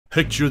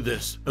Picture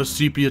this, a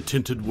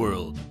sepia-tinted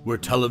world, where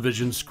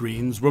television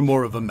screens were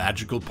more of a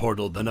magical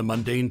portal than a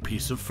mundane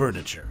piece of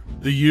furniture.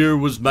 The year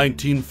was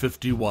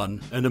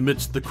 1951, and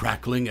amidst the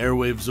crackling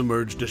airwaves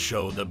emerged a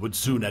show that would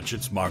soon etch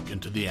its mark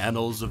into the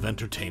annals of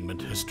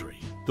entertainment history.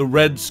 The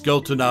Red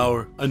Skelton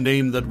Hour, a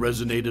name that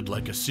resonated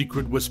like a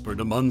secret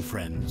whispered among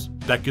friends,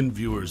 beckoned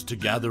viewers to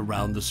gather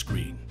round the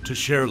screen, to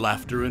share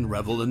laughter and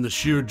revel in the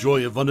sheer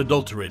joy of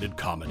unadulterated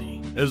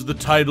comedy. As the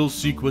title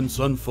sequence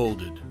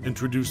unfolded,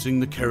 introducing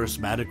the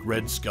charismatic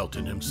Red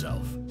Skelton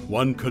himself,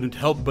 one couldn't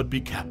help but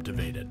be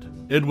captivated.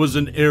 It was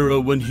an era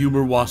when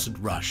humor wasn't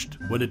rushed,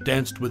 when it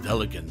danced with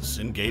elegance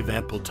and gave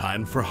ample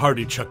time for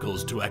hearty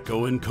chuckles to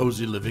echo in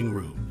cozy living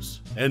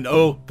rooms. And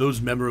oh, those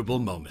memorable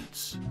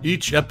moments.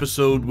 Each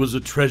episode was a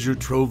treasure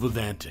trove of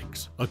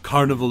antics, a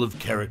carnival of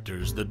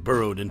characters that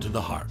burrowed into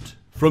the heart.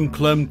 From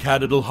Paw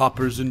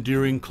Kadiddlehopper's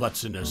endearing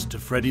klutziness to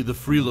Freddie the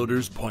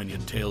Freeloader's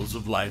poignant tales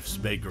of life's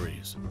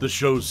vagaries, the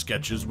show's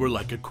sketches were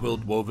like a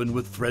quilt woven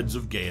with threads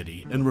of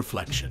gaiety and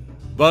reflection.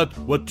 But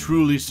what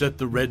truly set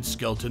the Red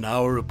Skelton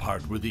Hour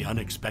apart were the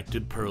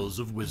unexpected pearls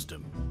of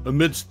wisdom.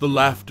 Amidst the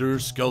laughter,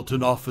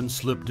 Skelton often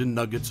slipped in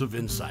nuggets of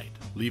insight,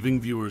 leaving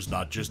viewers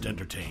not just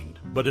entertained,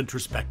 but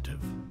introspective.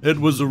 It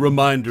was a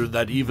reminder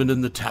that even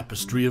in the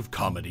tapestry of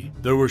comedy,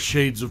 there were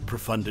shades of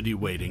profundity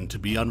waiting to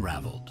be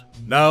unraveled.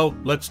 Now,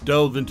 let's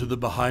delve into the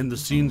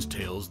behind-the-scenes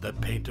tales that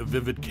paint a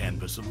vivid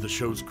canvas of the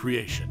show's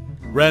creation.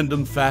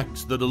 Random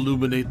facts that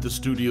illuminate the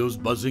studio's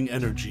buzzing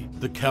energy,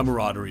 the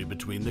camaraderie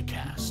between the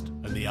cast,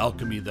 and the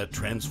alchemy that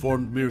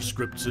transformed mere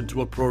scripts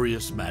into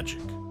uproarious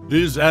magic.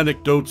 These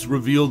anecdotes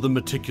reveal the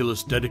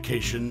meticulous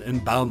dedication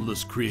and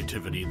boundless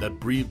creativity that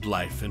breathed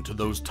life into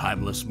those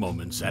timeless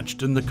moments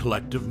etched in the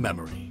collective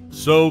memory.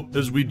 So,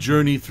 as we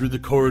journey through the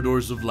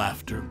corridors of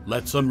laughter,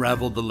 let's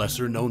unravel the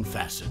lesser-known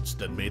facets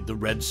that made the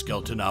Red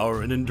Skelton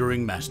Hour an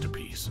enduring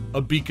masterpiece,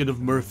 a beacon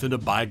of mirth in a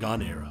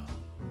bygone era.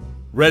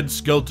 Red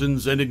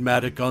Skelton's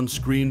enigmatic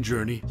on-screen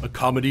journey, a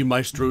comedy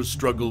maestro's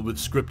struggle with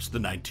scripts. The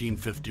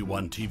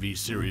 1951 TV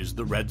series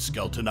The Red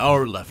Skelton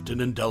Hour left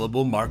an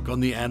indelible mark on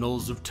the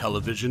annals of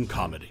television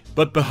comedy.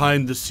 But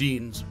behind the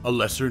scenes, a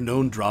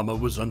lesser-known drama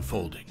was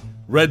unfolding.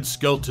 Red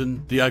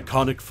Skelton, the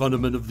iconic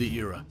phenomenon of the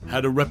era,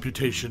 had a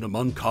reputation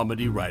among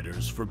comedy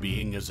writers for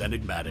being as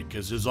enigmatic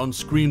as his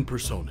on-screen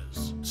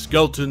personas.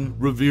 Skelton,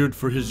 revered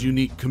for his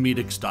unique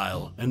comedic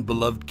style and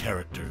beloved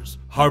characters,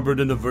 harbored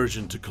an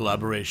aversion to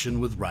collaboration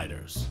with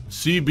writers.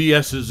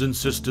 CBS's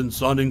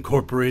insistence on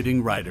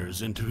incorporating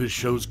writers into his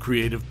show's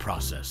creative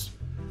process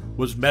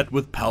was met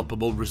with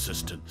palpable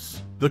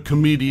resistance. The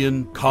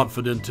comedian,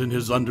 confident in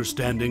his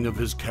understanding of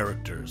his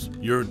characters,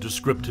 yearned to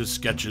script his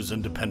sketches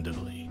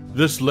independently.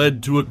 This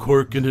led to a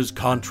quirk in his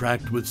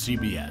contract with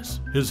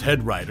CBS. His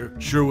head writer,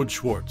 Sherwood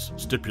Schwartz,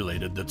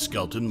 stipulated that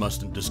Skelton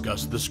mustn't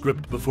discuss the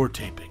script before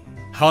taping.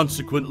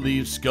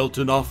 Consequently,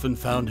 Skelton often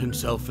found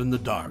himself in the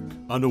dark,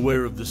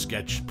 unaware of the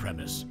sketch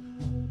premise,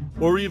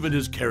 or even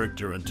his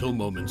character until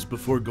moments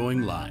before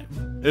going live.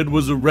 It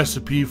was a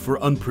recipe for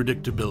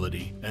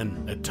unpredictability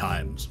and, at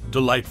times,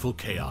 delightful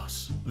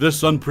chaos.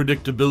 This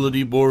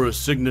unpredictability bore a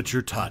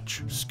signature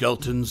touch,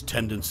 Skelton's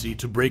tendency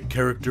to break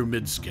character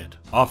mid-skit,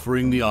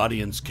 offering the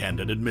audience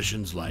candid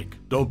admissions like,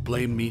 "Don't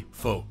blame me,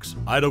 folks,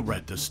 I don't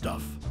write this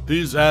stuff."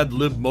 These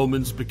ad-lib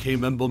moments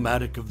became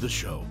emblematic of the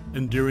show,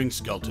 endearing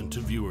Skelton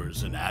to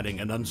viewers and adding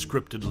an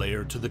unscripted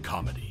layer to the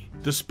comedy.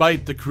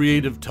 Despite the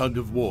creative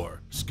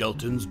tug-of-war,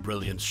 Skelton's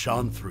brilliance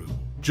shone through.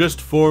 Just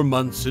 4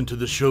 months into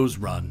the show's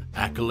run,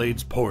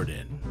 accolades poured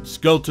in.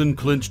 Skelton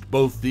clinched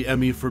both the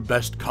Emmy for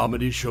Best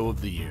Comedy Show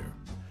of the Year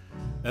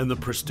and the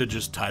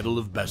prestigious title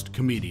of Best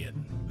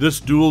Comedian. This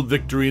dual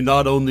victory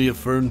not only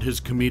affirmed his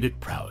comedic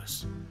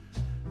prowess,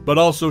 but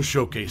also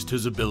showcased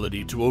his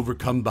ability to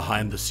overcome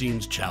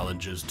behind-the-scenes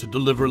challenges to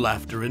deliver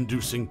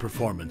laughter-inducing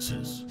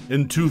performances.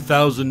 In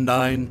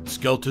 2009,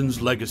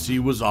 Skelton's legacy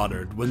was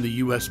honored when the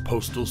U.S.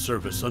 Postal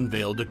Service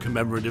unveiled a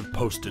commemorative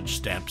postage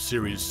stamp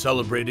series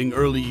celebrating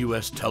early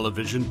U.S.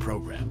 television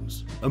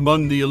programs.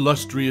 Among the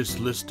illustrious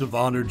list of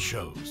honored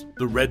shows,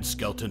 the Red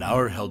Skelton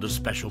Hour held a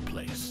special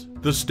place.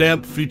 The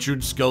stamp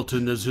featured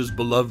Skelton as his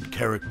beloved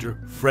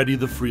character, Freddie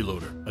the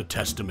Freeloader, a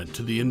testament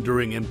to the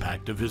enduring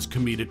impact of his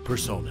comedic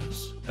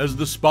personas. As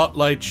the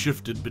spotlight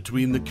shifted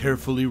between the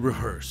carefully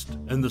rehearsed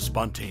and the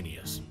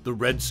spontaneous, the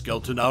Red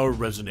Skelton Hour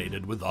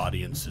resonated with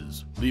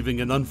audiences,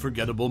 leaving an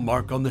unforgettable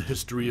mark on the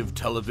history of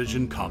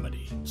television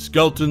comedy.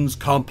 Skelton's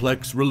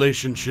complex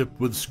relationship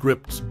with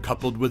scripts,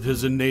 coupled with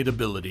his innate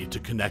ability to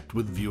connect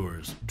with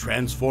viewers,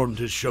 transformed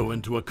his show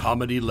into a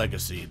comedy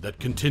legacy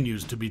that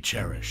continues to be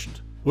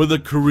cherished. With a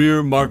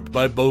career marked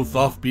by both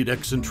offbeat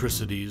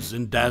eccentricities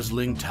and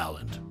dazzling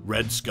talent,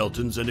 Red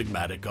Skelton's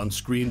enigmatic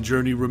on-screen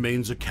journey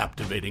remains a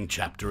captivating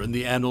chapter in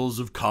the annals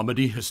of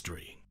comedy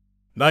history.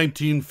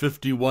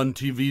 1951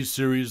 TV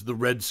series The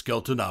Red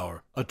Skelton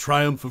Hour, a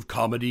triumph of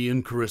comedy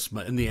and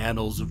charisma in the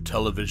annals of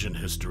television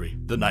history.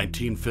 The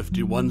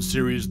 1951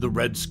 series The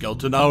Red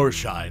Skelton Hour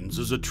shines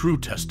as a true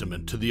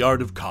testament to the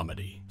art of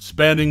comedy.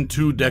 Spanning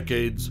 2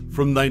 decades,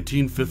 from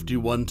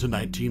 1951 to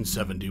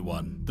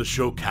 1971, the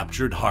show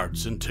captured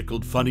hearts and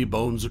tickled funny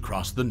bones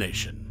across the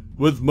nation.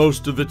 With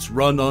most of its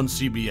run on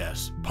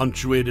CBS,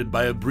 punctuated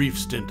by a brief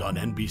stint on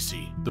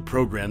NBC, the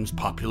program's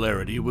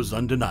popularity was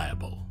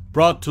undeniable.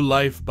 Brought to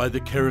life by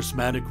the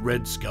charismatic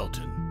Red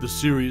Skelton, the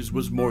series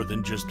was more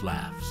than just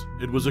laughs.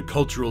 It was a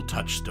cultural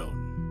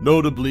touchstone.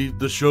 Notably,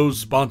 the show's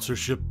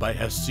sponsorship by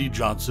SC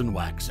Johnson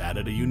Wax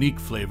added a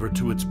unique flavor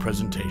to its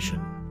presentation.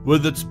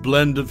 With its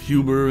blend of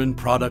humor and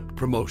product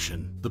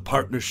promotion, the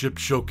partnership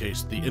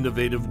showcased the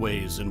innovative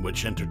ways in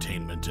which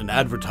entertainment and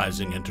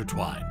advertising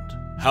intertwined.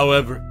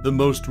 However, the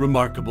most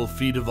remarkable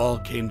feat of all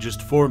came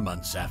just 4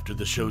 months after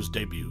the show's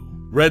debut.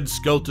 Red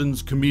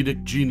Skelton's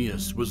comedic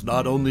genius was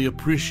not only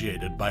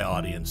appreciated by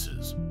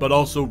audiences, but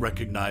also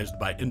recognized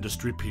by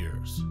industry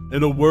peers.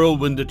 In a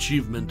whirlwind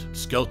achievement,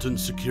 Skelton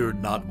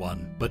secured not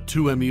 1, but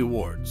 2 Emmy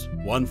Awards,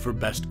 one for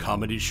Best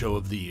Comedy Show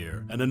of the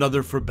Year and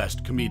another for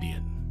Best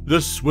Comedian.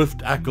 This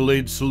swift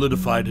accolade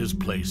solidified his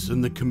place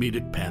in the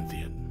comedic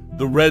pantheon.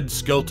 The Red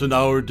Skelton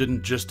Hour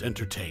didn't just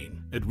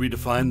entertain, it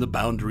redefined the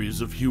boundaries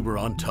of humor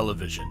on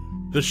television.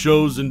 The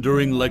show's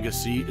enduring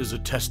legacy is a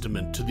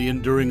testament to the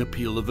enduring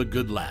appeal of a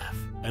good laugh,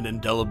 an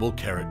indelible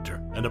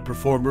character, and a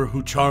performer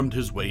who charmed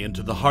his way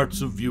into the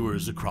hearts of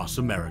viewers across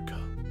America.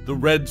 The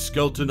Red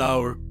Skelton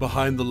Hour,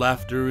 behind the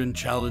laughter and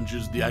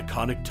challenges the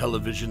iconic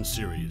television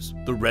series.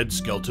 The Red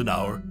Skelton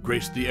Hour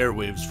graced the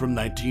airwaves from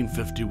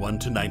 1951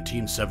 to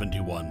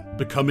 1971,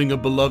 becoming a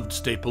beloved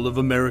staple of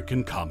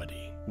American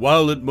comedy.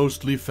 While it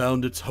mostly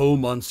found its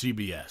home on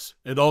CBS,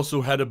 it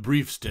also had a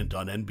brief stint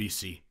on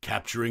NBC,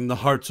 capturing the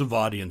hearts of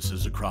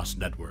audiences across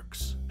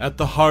networks. At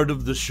the heart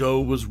of the show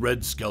was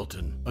Red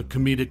Skelton, a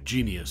comedic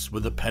genius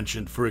with a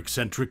penchant for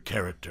eccentric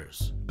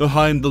characters.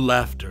 Behind the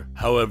laughter,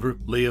 however,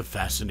 lay a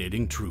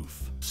fascinating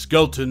truth.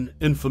 Skelton,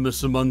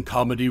 infamous among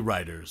comedy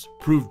writers,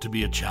 proved to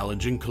be a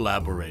challenging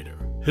collaborator.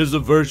 His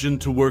aversion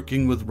to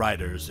working with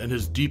writers and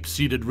his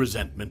deep-seated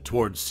resentment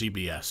towards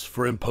CBS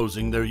for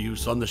imposing their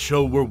use on the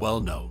show were well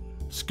known.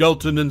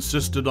 Skelton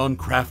insisted on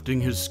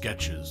crafting his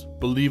sketches,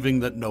 believing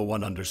that no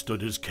one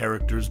understood his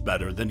characters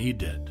better than he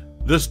did.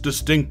 This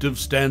distinctive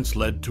stance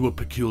led to a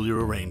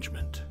peculiar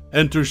arrangement.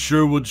 Enter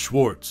Sherwood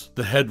Schwartz,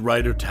 the head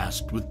writer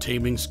tasked with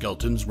taming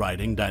Skelton's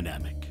writing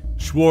dynamic.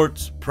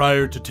 Schwartz,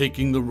 prior to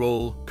taking the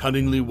role,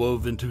 cunningly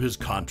wove into his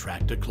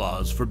contract a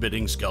clause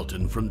forbidding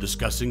Skelton from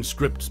discussing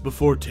scripts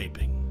before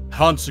taping.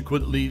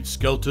 Consequently,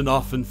 Skelton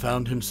often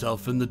found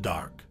himself in the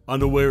dark,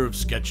 unaware of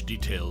sketch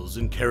details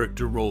and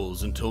character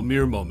roles until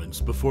mere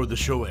moments before the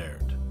show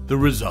aired. The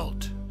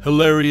result: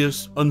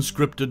 hilarious,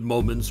 unscripted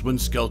moments when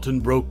Skelton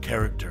broke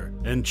character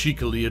and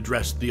cheekily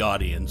addressed the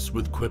audience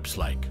with quips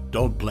like,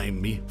 "Don't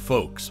blame me,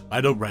 folks,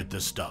 I don't write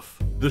this stuff."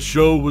 The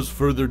show was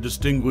further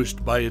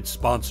distinguished by its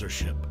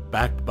sponsorship,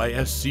 backed by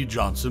SC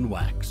Johnson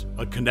Wax,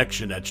 a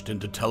connection etched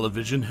into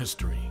television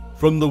history.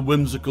 From the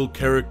whimsical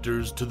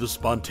characters to the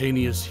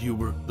spontaneous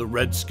humor, the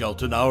Red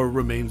Skelton Hour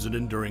remains an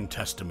enduring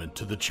testament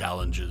to the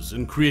challenges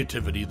and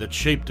creativity that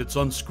shaped its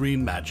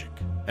on-screen magic.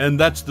 And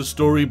that's the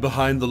story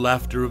behind the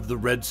laughter of the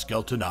Red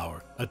Skelton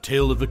Hour, a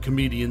tale of a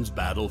comedian's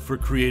battle for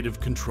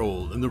creative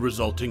control and the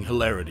resulting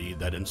hilarity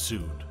that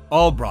ensued.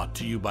 All brought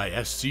to you by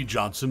SC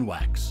Johnson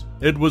Wax.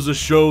 It was a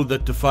show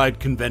that defied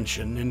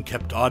convention and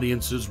kept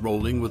audiences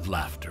rolling with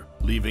laughter,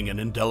 leaving an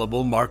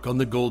indelible mark on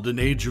the golden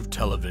age of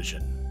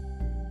television.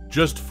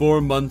 Just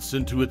 4 months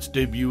into its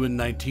debut in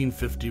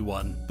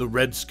 1951, the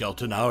Red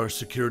Skelton Hour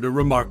secured a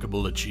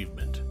remarkable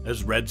achievement,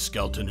 as Red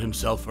Skelton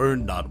himself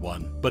earned not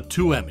 1, but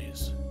 2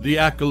 Emmys. The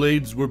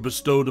accolades were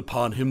bestowed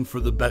upon him for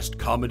the Best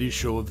Comedy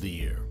Show of the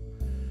Year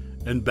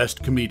and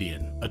Best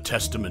Comedian, a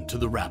testament to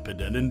the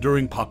rapid and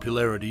enduring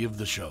popularity of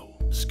the show.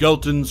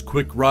 Skelton's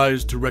quick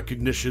rise to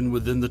recognition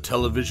within the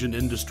television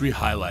industry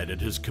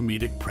highlighted his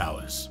comedic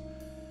prowess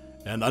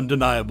and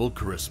undeniable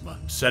charisma,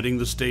 setting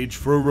the stage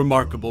for a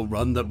remarkable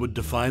run that would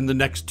define the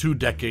next 2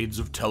 decades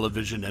of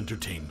television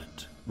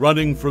entertainment.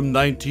 Running from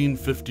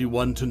 1951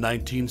 to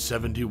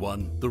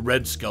 1971, the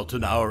Red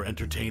Skelton Hour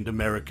entertained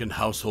American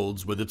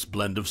households with its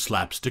blend of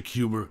slapstick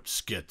humor,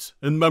 skits,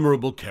 and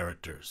memorable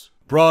characters.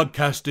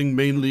 Broadcasting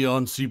mainly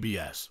on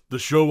CBS, the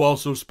show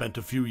also spent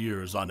a few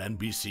years on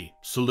NBC,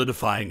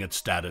 solidifying its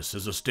status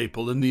as a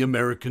staple in the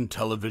American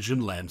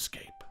television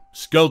landscape.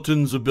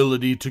 Skelton's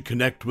ability to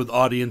connect with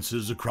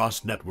audiences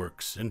across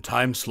networks and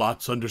time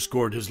slots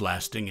underscored his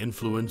lasting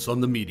influence on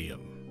the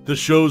medium. The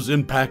show's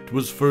impact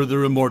was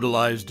further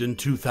immortalized in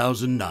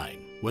 2009,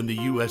 when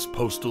the U.S.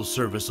 Postal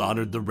Service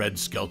honored the Red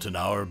Skelton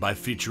Hour by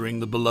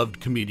featuring the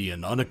beloved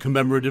comedian on a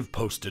commemorative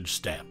postage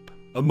stamp.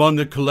 Among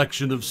a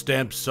collection of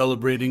stamps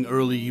celebrating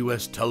early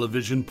U.S.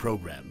 television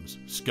programs,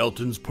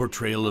 Skelton's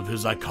portrayal of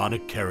his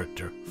iconic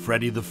character,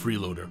 Freddie the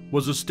Freeloader,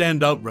 was a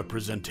standout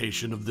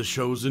representation of the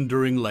show's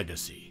enduring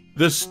legacy.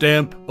 This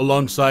stamp,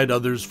 alongside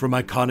others from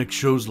iconic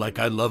shows like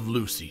I Love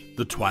Lucy,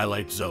 The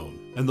Twilight Zone,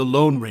 and The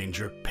Lone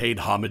Ranger, paid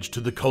homage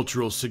to the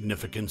cultural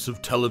significance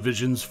of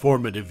television's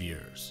formative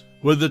years.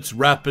 With its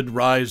rapid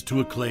rise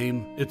to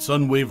acclaim, its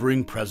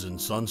unwavering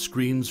presence on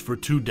screens for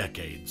 2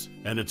 decades,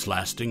 and its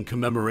lasting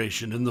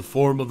commemoration in the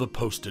form of a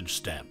postage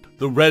stamp,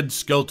 the Red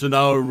Skelton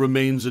Hour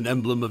remains an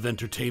emblem of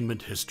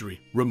entertainment history,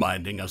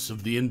 reminding us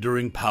of the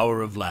enduring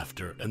power of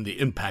laughter and the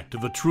impact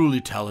of a truly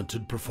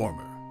talented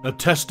performer. A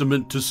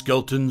testament to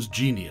Skelton's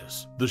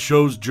genius, the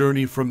show's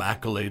journey from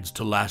accolades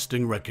to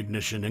lasting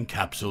recognition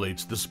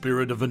encapsulates the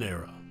spirit of an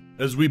era.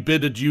 As we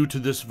bid adieu to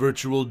this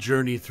virtual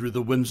journey through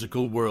the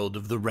whimsical world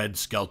of the Red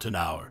Skelton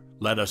Hour,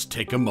 let us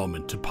take a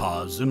moment to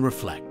pause and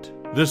reflect.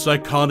 This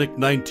iconic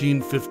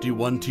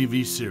 1951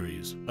 TV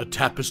series, a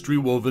tapestry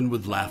woven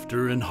with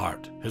laughter and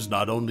heart, has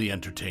not only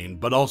entertained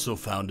but also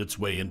found its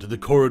way into the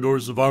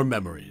corridors of our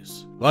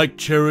memories. Like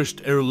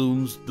cherished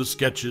heirlooms, the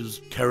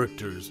sketches,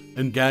 characters,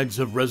 and gags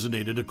have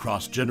resonated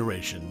across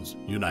generations,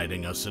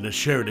 uniting us in a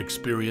shared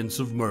experience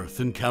of mirth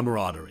and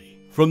camaraderie.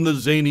 From the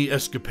zany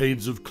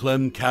escapades of Paw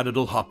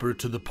Kadiddlehopper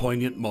to the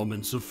poignant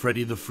moments of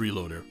Freddy the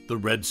Freeloader, the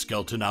Red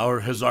Skelton Hour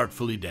has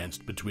artfully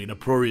danced between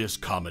uproarious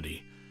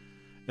comedy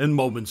and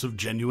moments of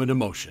genuine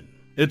emotion.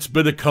 It's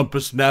been a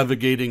compass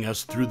navigating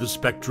us through the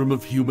spectrum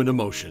of human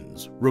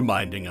emotions,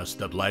 reminding us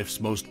that life's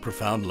most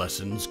profound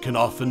lessons can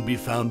often be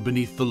found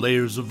beneath the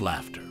layers of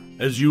laughter.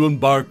 As you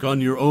embark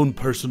on your own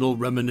personal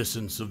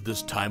reminiscence of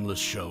this timeless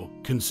show,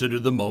 consider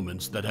the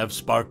moments that have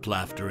sparked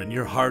laughter in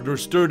your heart or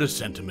stirred a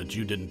sentiment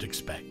you didn't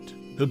expect.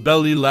 The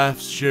belly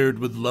laughs shared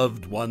with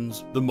loved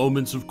ones, the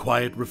moments of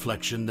quiet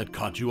reflection that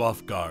caught you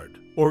off guard,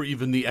 or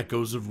even the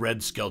echoes of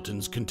Red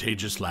Skelton's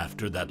contagious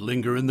laughter that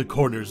linger in the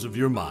corners of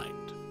your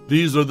mind.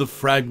 These are the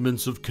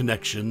fragments of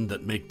connection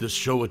that make this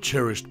show a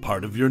cherished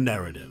part of your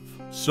narrative.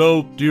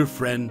 So, dear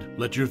friend,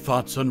 let your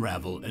thoughts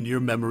unravel and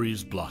your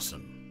memories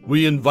blossom.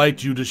 We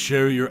invite you to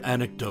share your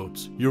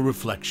anecdotes, your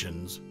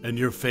reflections, and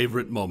your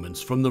favorite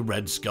moments from the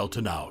Red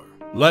Skelton Hour.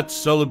 Let's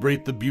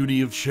celebrate the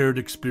beauty of shared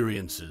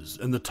experiences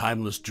and the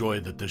timeless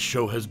joy that this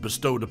show has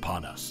bestowed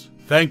upon us.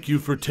 Thank you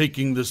for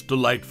taking this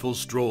delightful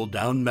stroll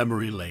down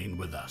memory lane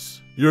with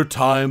us. Your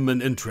time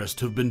and interest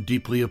have been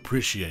deeply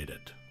appreciated.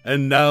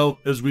 And now,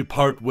 as we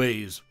part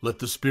ways, let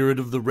the spirit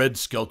of the Red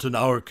Skelton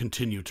Hour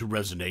continue to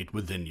resonate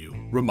within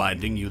you,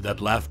 reminding you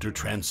that laughter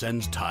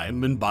transcends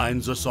time and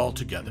binds us all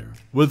together.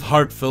 With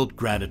heartfelt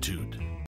gratitude,